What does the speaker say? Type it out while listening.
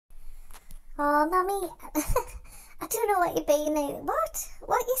Oh, Mummy, I don't know what you're being like. What?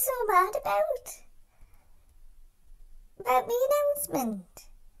 What are you so mad about? About the announcement?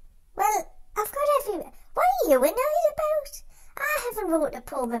 Well, I've got every... What are you annoyed about? I haven't wrote a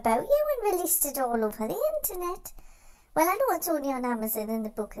poem about you and released it all over the internet. Well, I know it's only on Amazon in the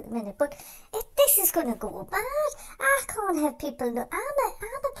book at the minute, but this is going to go bad. I can't have people know.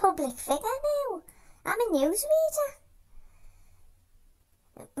 I'm a public figure now. I'm a newsreader.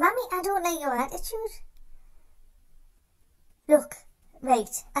 Mummy, I don't like your attitude. Look, right,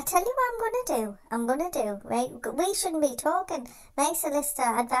 I tell you what I'm going to do, right? We shouldn't be talking. My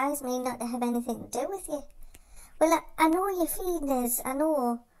solicitor advised me not to have anything to do with you. Well, I know your feeling is, I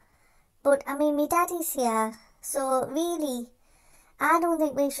know. But, I mean, my daddy's here. So, really, I don't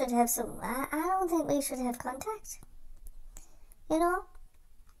think we should have I don't think we should have contact. You know?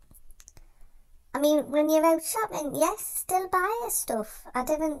 I mean, when you're out shopping, yes, still buy your stuff. I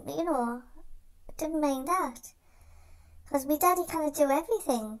didn't mind that. Because my daddy can't do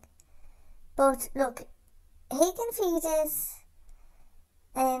everything. But, look, he can feed us.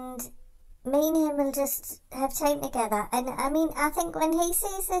 And me and him will just have time together. And, I mean, I think when he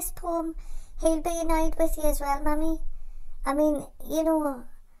sees this poem, he'll be annoyed with you as well, Mummy. I mean, you know,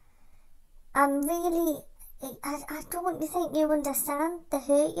 I'm really... I don't think you understand the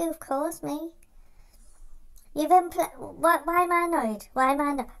hurt you've caused me. You've implied... Why am I annoyed? Why am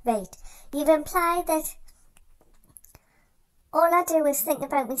I annoyed? Right. You've implied that all I do is think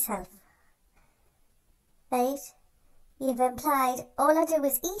about myself. Right? You've implied all I do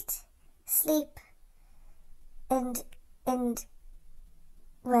is eat, sleep, and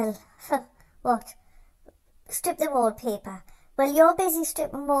well, what? Strip the wallpaper. Well, you're busy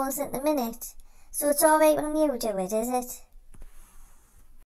stripping walls at the minute, so it's alright when you do it, is it?